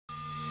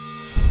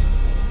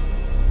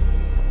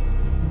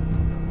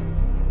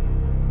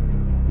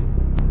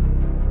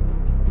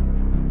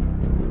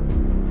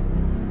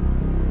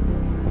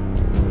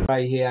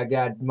Right here, I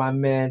got my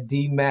man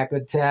DMack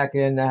Attacker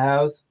in the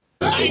house.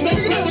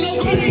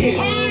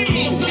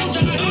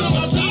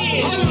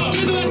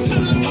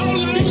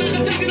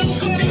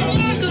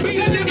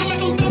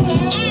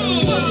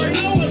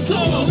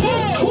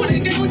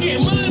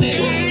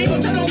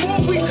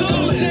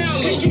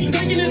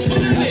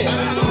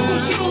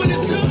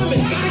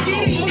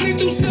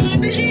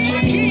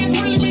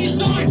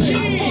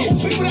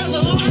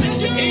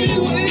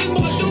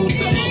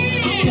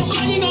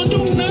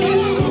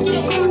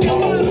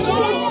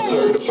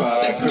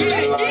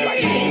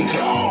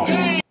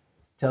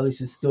 Tell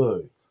us your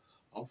story.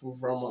 I'm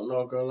from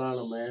North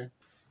Carolina, man.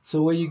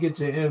 So where you get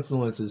your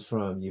influences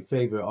from? Your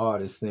favorite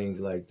artists, things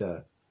like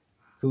that.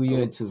 Who you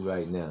into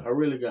right now? I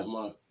really got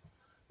my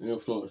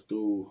influence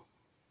through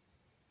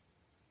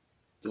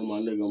my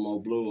nigga Mo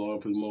Blue,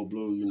 RP Mo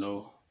Blue, you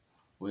know,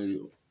 way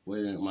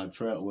my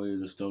trap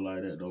ways and stuff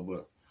like that though.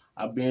 But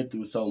I've been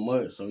through so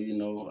much, so you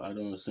know, I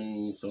done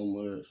seen so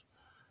much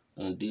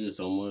and did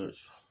so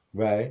much.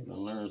 Right. I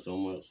learned so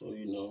much, so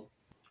you know.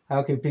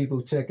 How can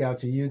people check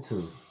out your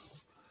YouTube?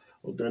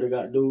 What they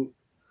got to do,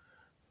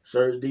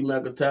 search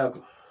DMack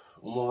Attacker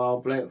on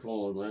all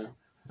platforms, man.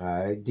 All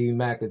right,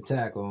 DMack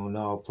Attacker on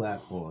all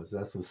platforms.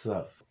 That's what's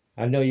up.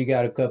 I know you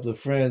got a couple of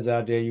friends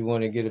out there you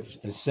want to get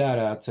a shout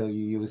out to.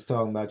 You was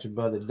talking about your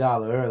brother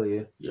Dollar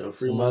earlier. Yeah,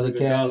 free my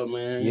nigga Dollar,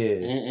 man.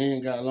 Yeah.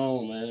 Ain't got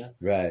long, man.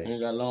 Right. Ain't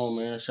got long,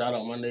 man. Shout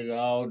out my nigga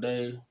All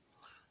Day.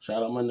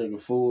 Shout out my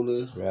nigga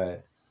Foolish.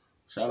 Right.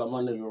 Shout out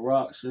my nigga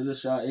Rock.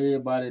 Just shout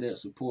everybody that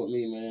support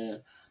me,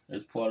 man.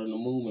 That's part of the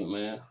movement,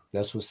 man.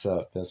 That's what's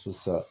up. That's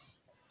what's up.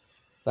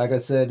 Like I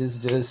said, this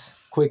is just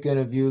quick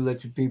interview.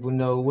 Let you people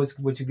know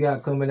what you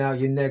got coming out.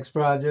 Your next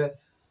project.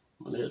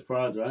 My next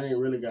project, I ain't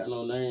really got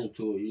no name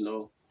to it, you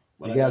know.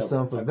 But you got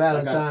something for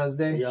Valentine's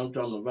Day? Yeah, I'm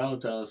trying to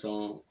Valentine's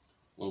song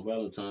on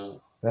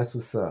Valentine's. That's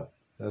what's up.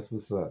 That's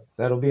what's up.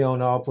 That'll be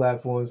on all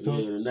platforms too?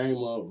 Yeah, the name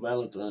of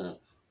Valentine's.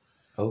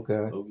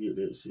 Okay. Go get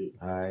that shit.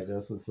 All right,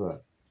 that's what's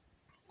up.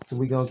 So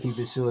we gonna keep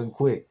it short and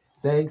quick.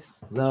 Thanks.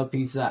 Love.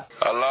 Peace out.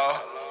 Hello?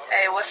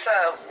 Hey, what's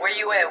up? Where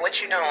you at?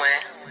 What you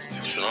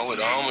doing? So I'm with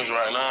the homies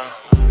right now.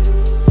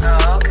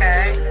 Oh,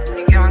 okay.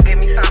 You gonna give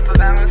me something for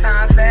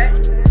Valentine's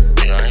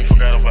Day? Yeah, I ain't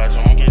forgot about you.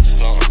 I'm gonna get you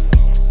something.